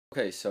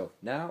Okay, so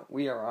now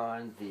we are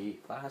on the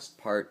last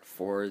part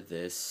for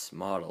this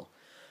model,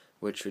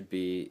 which would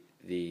be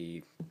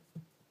the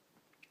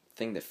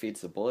thing that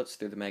feeds the bullets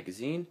through the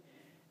magazine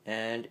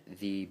and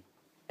the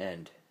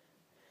end.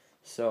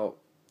 So,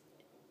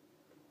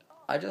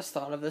 I just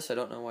thought of this, I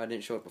don't know why I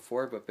didn't show it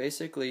before, but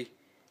basically,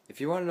 if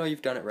you want to know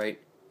you've done it right,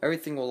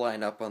 everything will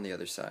line up on the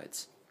other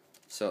sides.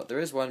 So, there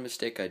is one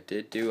mistake I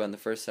did do on the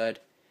first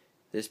side.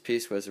 This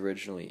piece was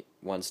originally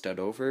one stud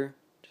over.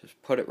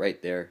 Just put it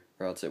right there,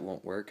 or else it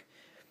won't work.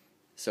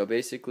 So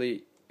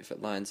basically, if it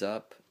lines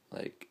up,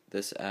 like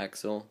this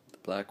axle, the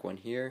black one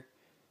here,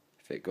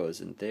 if it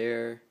goes in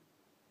there,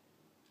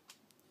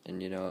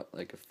 and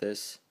like if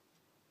this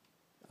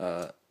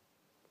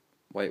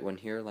white one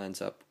here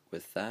lines up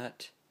with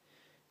that,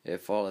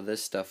 if all of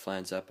this stuff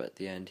lines up at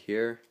the end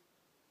here,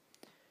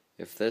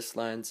 if this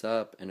lines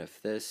up, and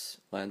if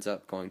this lines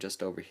up going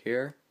just over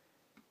here,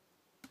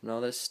 and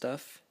all this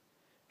stuff,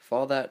 if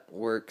all that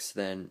works,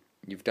 then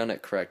you've done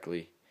it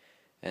correctly,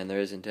 and there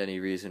isn't any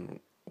reason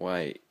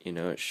why,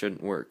 it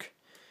shouldn't work.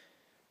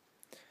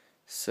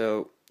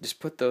 So,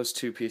 just put those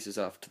two pieces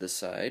off to the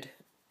side,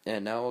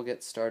 and now we'll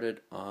get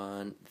started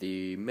on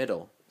the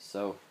middle.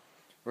 So,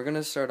 we're going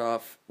to start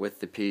off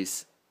with the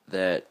piece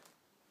that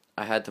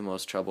I had the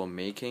most trouble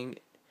making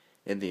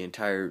in the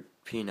entire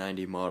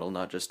P90 model,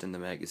 not just in the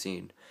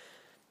magazine.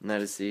 And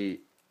that is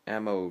the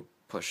ammo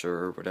pusher,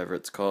 or whatever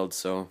it's called.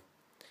 So,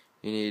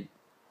 you need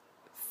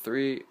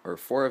 3 or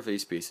 4 of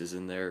these pieces,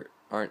 and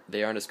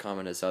they aren't as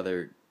common as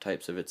other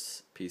types of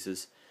its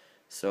pieces.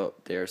 So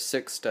they are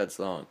 6 studs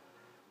long,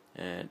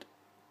 and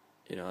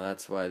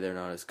that's why they're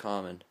not as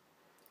common.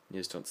 You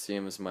just don't see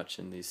them as much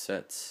in these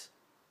sets.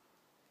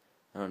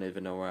 I don't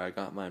even know where I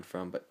got mine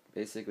from, but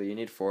basically you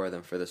need 4 of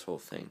them for this whole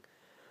thing.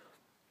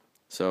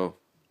 So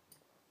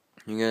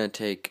you're going to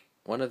take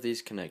one of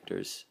these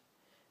connectors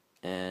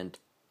and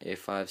a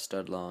 5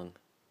 stud long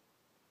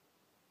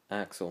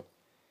axle,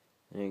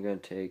 and you're going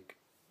to take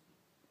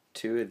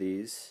 2 of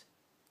these,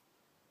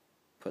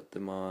 put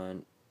them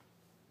on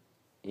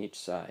each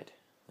side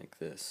like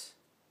this,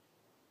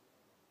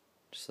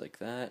 just like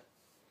that.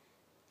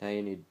 Now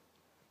you need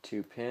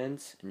 2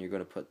 pins, and you're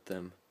going to put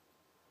them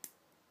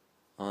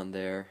on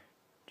there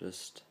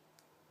just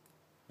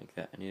like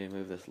that. I need to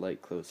move this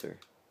light closer.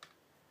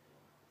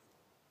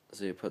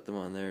 So you put them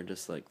on there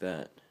just like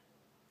that,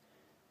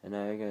 and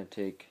now you're going to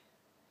take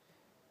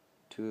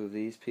 2 of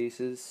these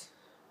pieces.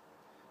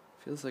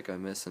 Feels like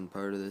I'm missing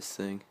part of this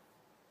thing.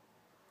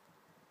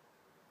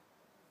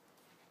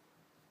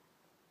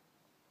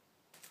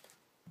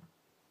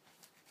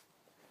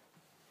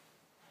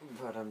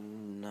 But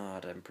I'm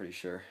not, I'm pretty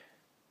sure.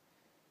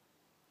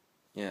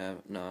 Yeah,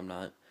 no, I'm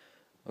not.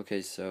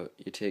 Okay, so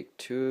you take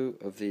 2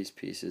 of these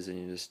pieces and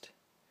you just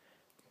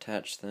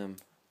attach them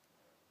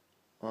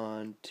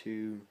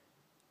onto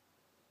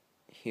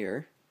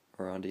here,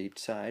 or onto each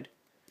side,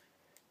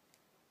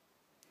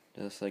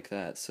 just like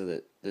that, so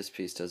that this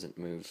piece doesn't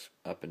move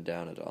up and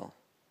down at all.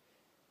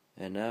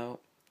 And now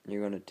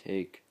you're going to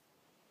take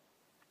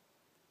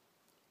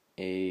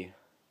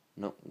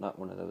no, not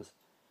one of those.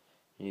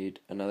 You need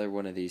another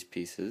one of these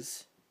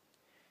pieces.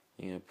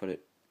 You're going to put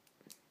it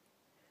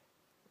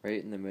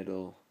right in the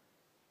middle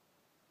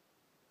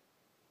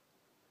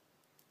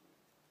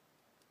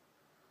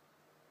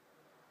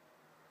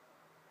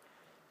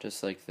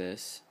just like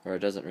this, or it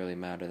doesn't really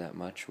matter that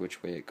much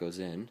which way it goes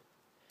in,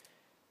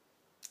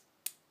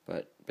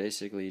 but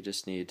basically you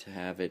just need to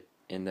have it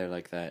in there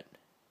like that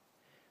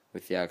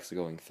with the axle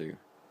going through.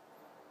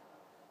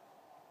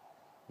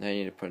 Now you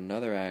need to put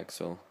another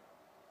axle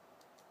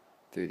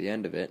through the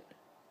end of it,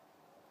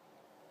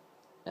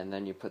 and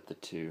then you put the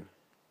 2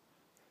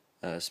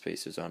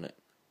 spacers on it,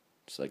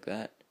 just like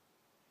that.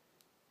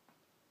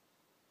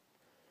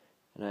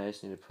 And I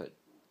just need to put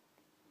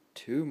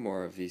 2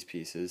 more of these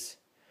pieces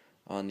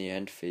on the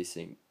end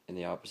facing in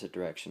the opposite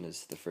direction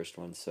as the first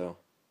one. So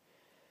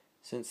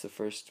since the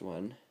first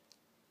one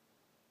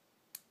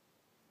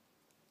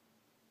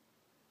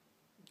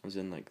was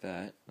in like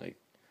that, like,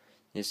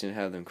 you just need to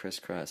have them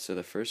crisscross. So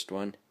the first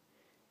one,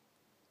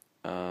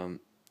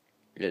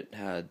 it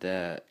had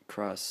that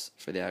cross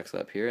for the axle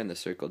up here and the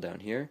circle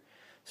down here.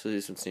 So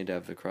these ones need to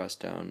have the cross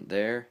down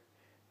there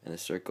and the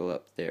circle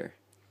up there.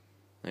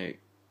 Like,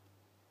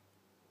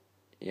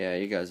 yeah,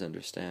 you guys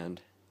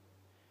understand.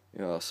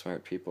 You're all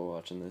smart people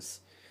watching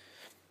this.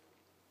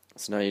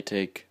 So now you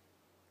take,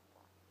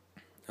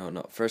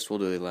 first we'll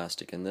do the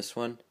elastic in this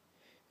one.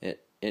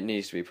 It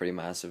needs to be pretty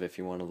massive if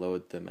you want to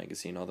load the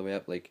magazine all the way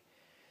up. Like,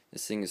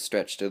 this thing is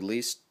stretched at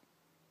least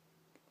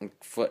a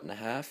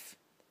 1.5 feet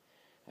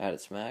at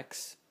its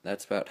max.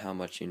 That's about how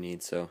much you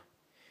need. So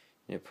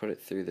you put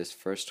it through this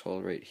first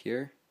hole right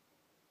here,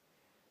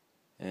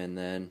 and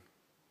then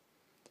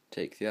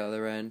take the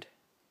other end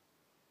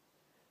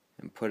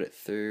and put it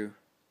through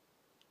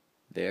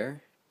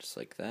there, just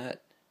like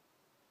that.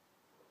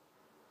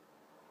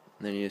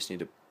 And then you just need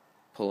to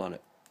pull on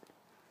it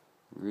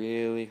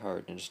really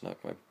hard and just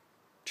knock my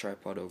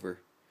tripod over.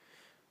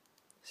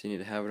 So you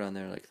need to have it on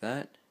there like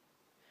that.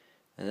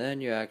 And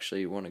then you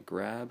actually want to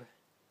grab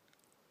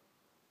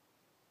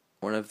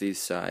one of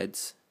these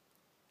sides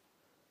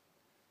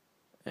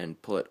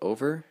and pull it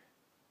over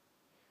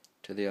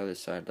to the other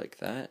side like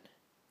that,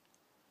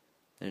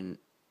 and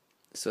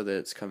so that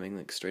it's coming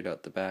like straight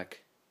out the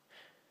back,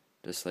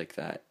 just like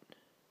that.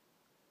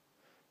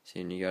 See,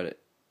 and you got it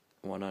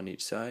one on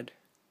each side.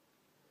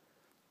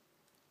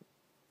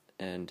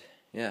 And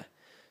yeah,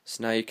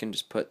 so now you can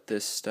just put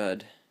this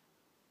stud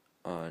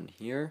on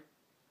here.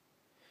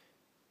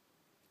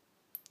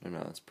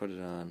 No, let's put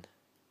it on.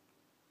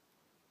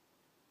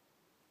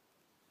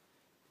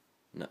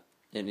 No,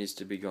 it needs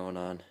to be going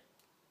on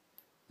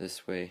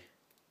this way.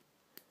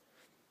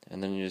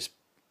 And then you just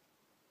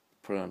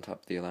put it on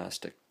top of the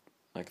elastic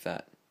like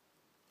that.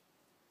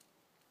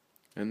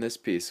 And this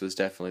piece was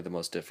definitely the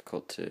most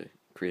difficult to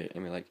create. I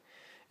mean, like,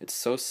 it's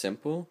so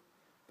simple,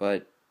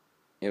 but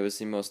it was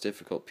the most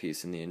difficult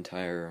piece in the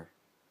entire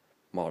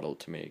model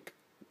to make,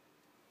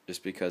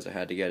 just because I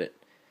had to get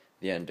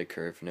the end to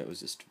curve, and it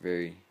was just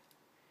for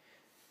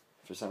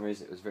some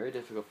reason it was very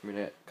difficult for me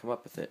to come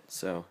up with it.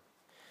 So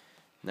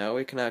now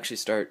we can actually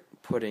start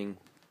putting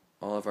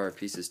all of our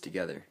pieces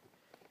together.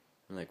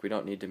 And like, we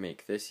don't need to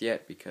make this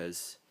yet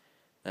because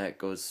that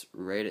goes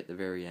right at the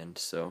very end.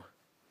 So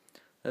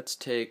let's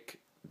take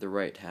the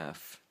right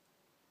half.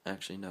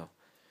 Actually, no,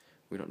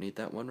 we don't need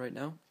that one right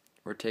now.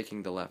 We're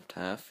taking the left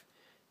half.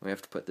 We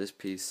have to put this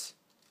piece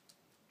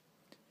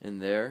in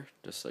there,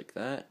 just like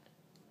that,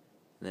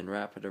 and then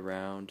wrap it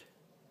around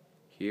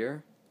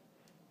here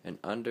and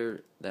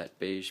under that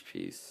beige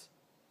piece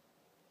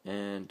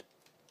and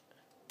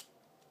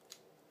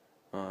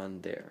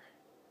on there.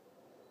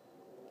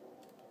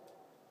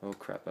 Oh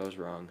crap, I was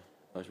wrong.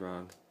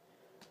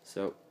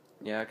 So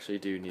you actually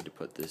do need to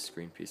put this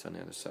green piece on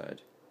the other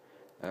side.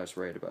 I was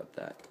right about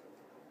that.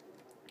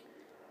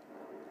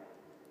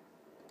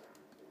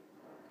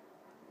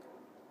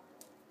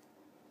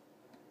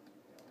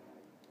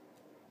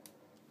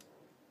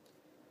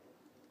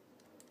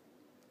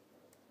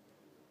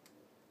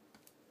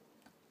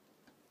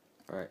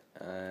 Alright,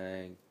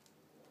 I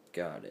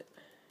got it.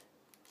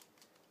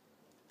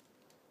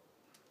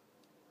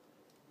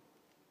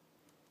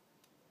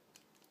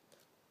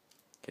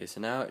 Okay, so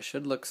now it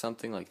should look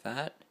something like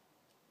that,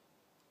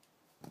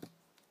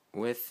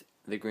 with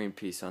the green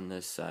piece on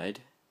this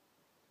side,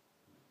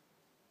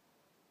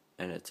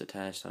 and it's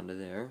attached onto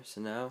there.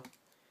 So now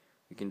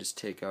we can just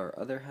take our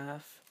other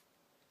half,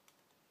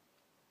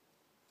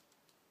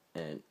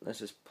 and let's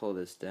just pull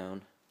this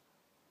down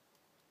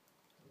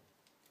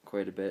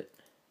quite a bit.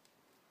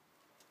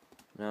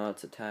 Now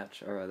let's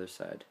attach our other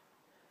side,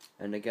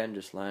 and again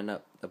just line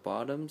up the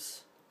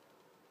bottoms,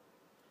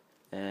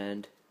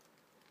 and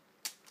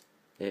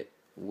it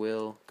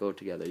will go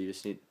together.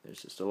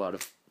 There's just a lot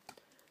of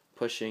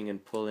pushing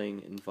and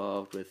pulling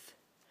involved with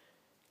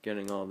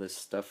getting all this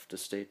stuff to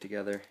stay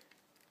together.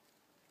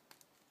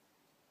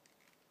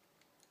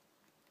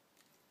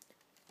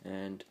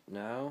 And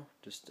now,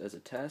 just as a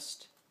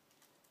test,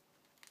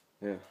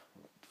 yeah,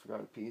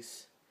 forgot a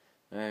piece.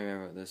 I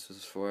remember what this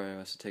was for. I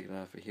must have taken it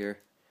off of here.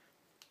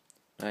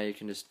 Now you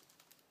can just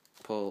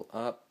pull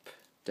up,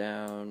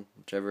 down,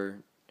 whichever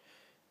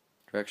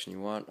direction you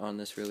want on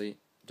this, really,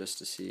 just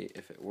to see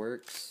if it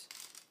works.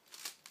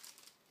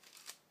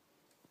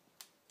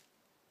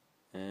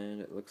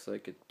 And it looks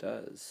like it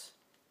does.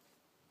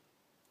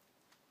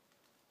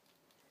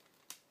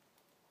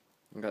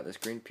 I got this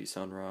green piece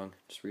on wrong,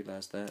 just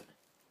realized that.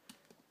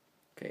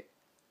 Okay,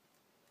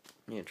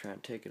 I'm gonna try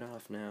and take it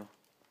off now.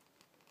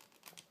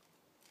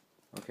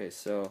 Okay,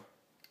 so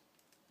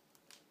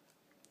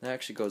that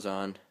actually goes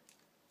on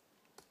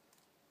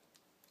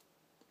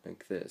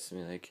like this. I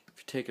mean, like, if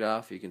you take it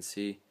off, you can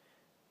see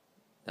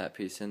that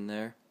piece in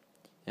there.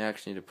 You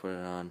actually need to put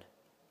it on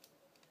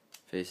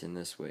facing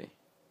this way.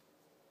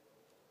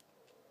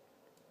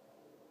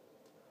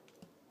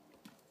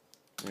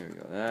 There we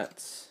go,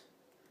 that's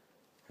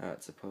how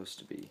it's supposed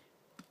to be.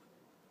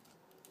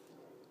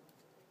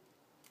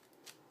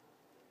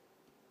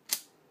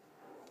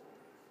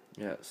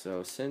 Yeah,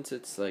 so since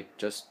it's like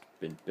just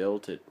been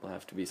built, it will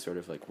have to be sort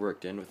of like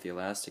worked in with the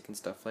elastic and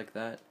stuff like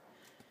that.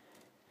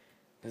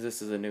 Because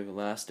this is a new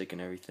elastic and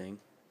everything.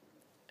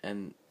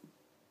 And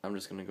I'm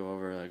just going to go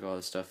over like all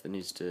the stuff that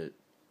needs to,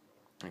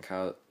 like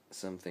how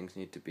some things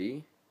need to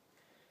be.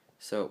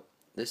 So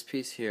this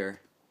piece here,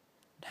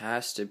 it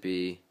has to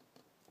be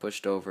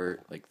pushed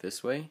over like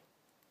this way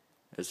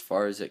as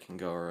far as it can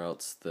go, or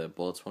else the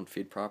bullets won't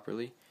feed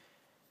properly.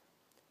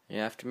 You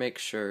have to make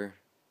sure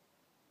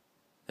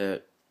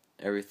that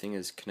everything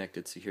is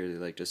connected securely,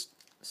 like just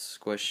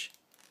squish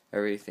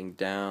everything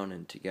down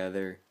and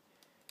together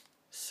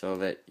so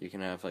that you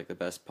can have like the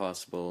best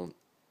possible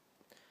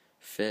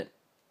fit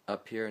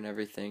up here and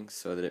everything,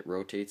 so that it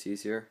rotates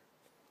easier.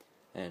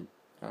 And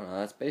I don't know,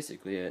 that's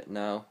basically it.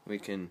 Now we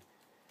can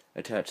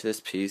attach this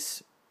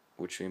piece,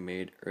 which we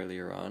made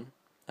earlier on.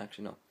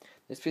 Actually no,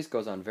 this piece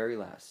goes on very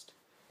last.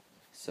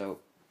 So,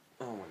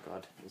 oh my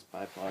god, this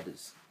bipod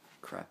is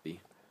crappy.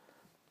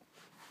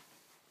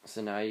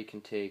 So now you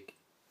can take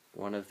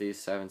one of these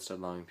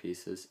 7-stud long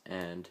pieces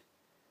and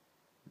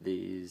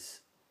these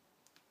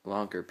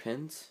longer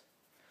pins,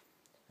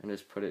 and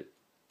just put it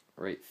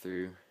right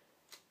through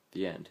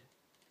the end.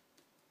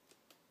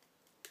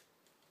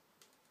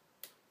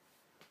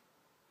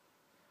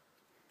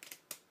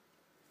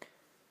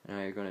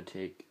 Now you're going to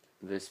take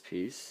this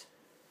piece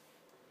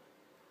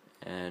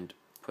and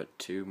put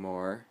 2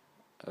 more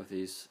of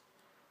these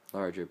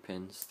larger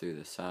pins through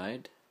the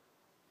side,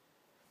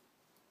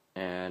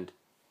 and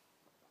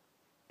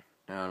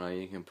I don't know,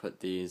 you can put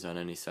these on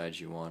any side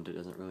you want, it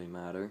doesn't really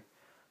matter.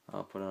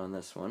 I'll put it on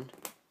this one,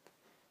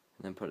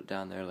 and then put it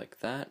down there like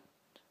that,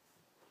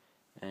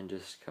 and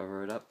just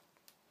cover it up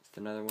with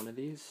another one of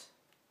these.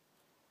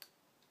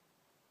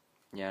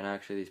 Yeah, and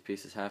actually these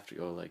pieces have to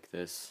go like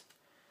this,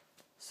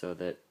 so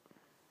that,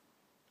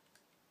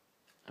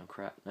 oh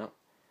crap, no,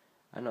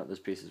 I know what those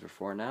pieces were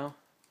for now.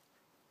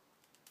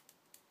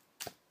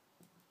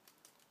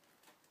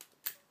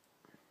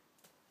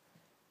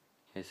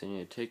 Okay, so you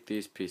need to take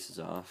these pieces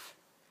off,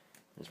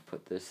 just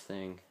put this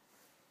thing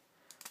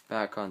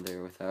back on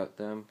there without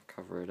them,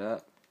 cover it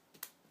up,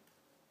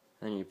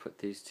 then you put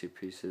these 2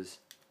 pieces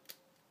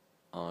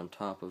on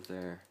top of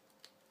there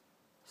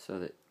so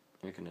that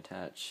you can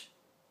attach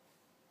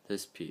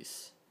this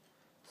piece.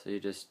 So you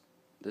just,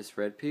 this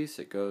red piece,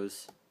 it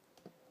goes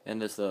in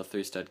this little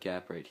 3-stud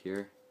gap right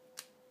here,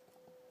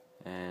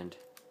 and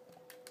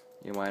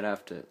you might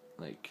have to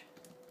like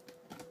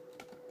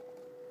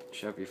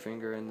shove your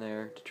finger in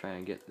there to try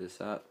and get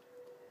this up,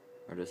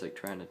 or just like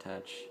try and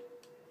attach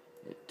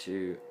it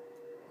to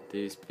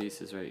these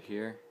pieces right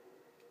here.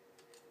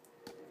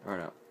 Or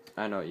no,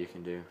 I know what you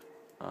can do.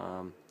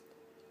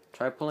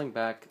 Try pulling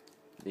back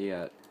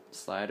the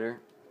slider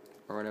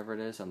or whatever it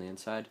is on the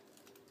inside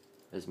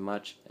as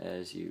much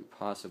as you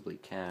possibly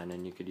can,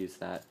 and you could use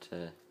that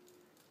to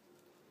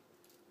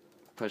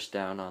push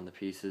down on the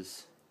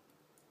pieces.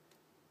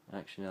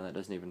 Actually, no, that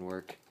doesn't even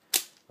work.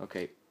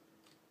 Okay,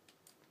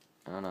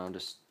 I don't know,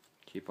 just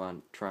keep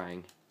on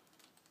trying.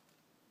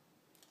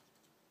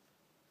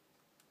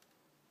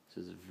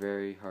 This is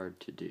very hard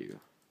to do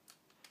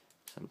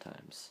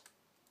sometimes.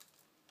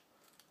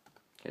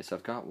 Okay, so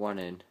I've got one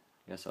in.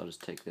 I guess I'll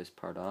just take this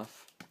part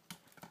off.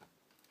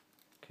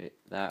 Okay,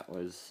 that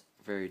was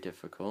very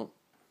difficult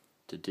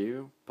to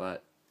do,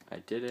 but I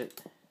did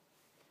it.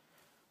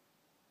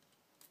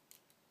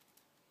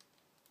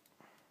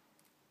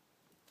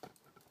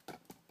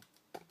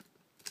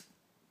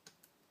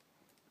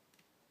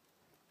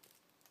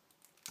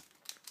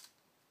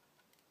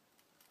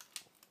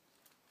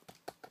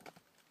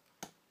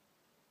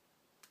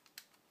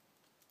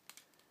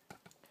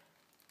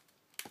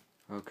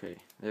 Okay,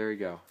 there we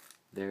go.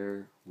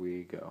 There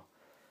we go.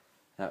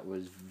 That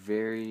was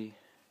very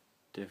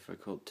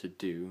difficult to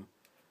do,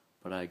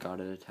 but I got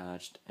it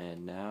attached,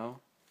 and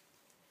now,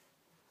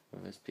 oh,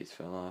 this piece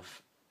fell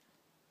off.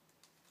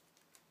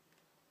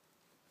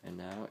 And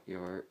now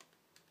what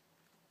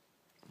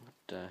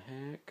the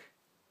heck?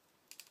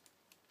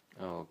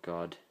 Oh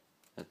god,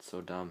 that's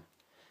so dumb.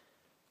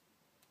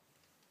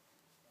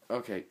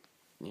 Okay,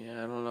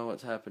 yeah, I don't know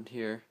what's happened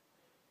here.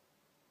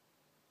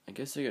 I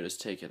guess you could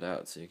just take it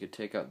out, so you could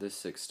take out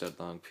this 6-stud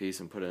long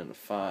piece and put it in a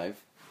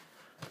 5.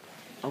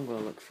 I'm gonna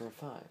look for a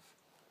 5.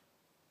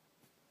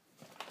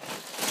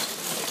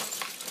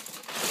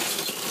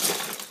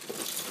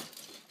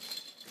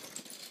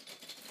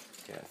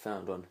 Okay, I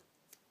found one.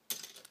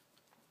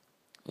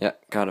 Yeah,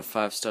 got a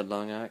 5-stud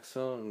long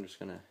axle. I'm just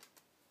gonna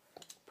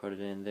put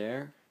it in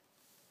there.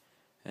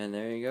 And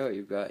there you go,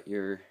 you've got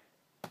your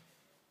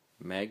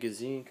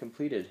magazine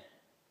completed.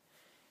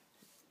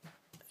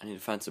 I need to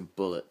find some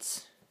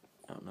bullets.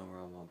 I don't know where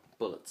all my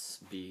bullets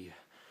be.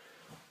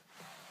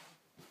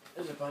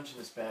 There's a bunch in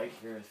this bag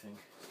here, I think.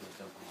 So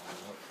dump them all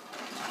out.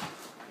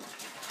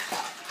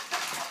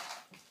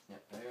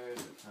 Yep, there's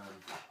a ton.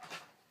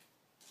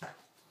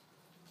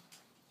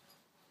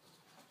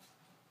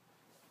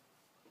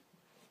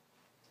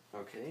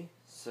 Okay,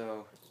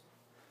 so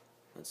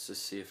let's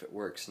just see if it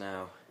works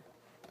now.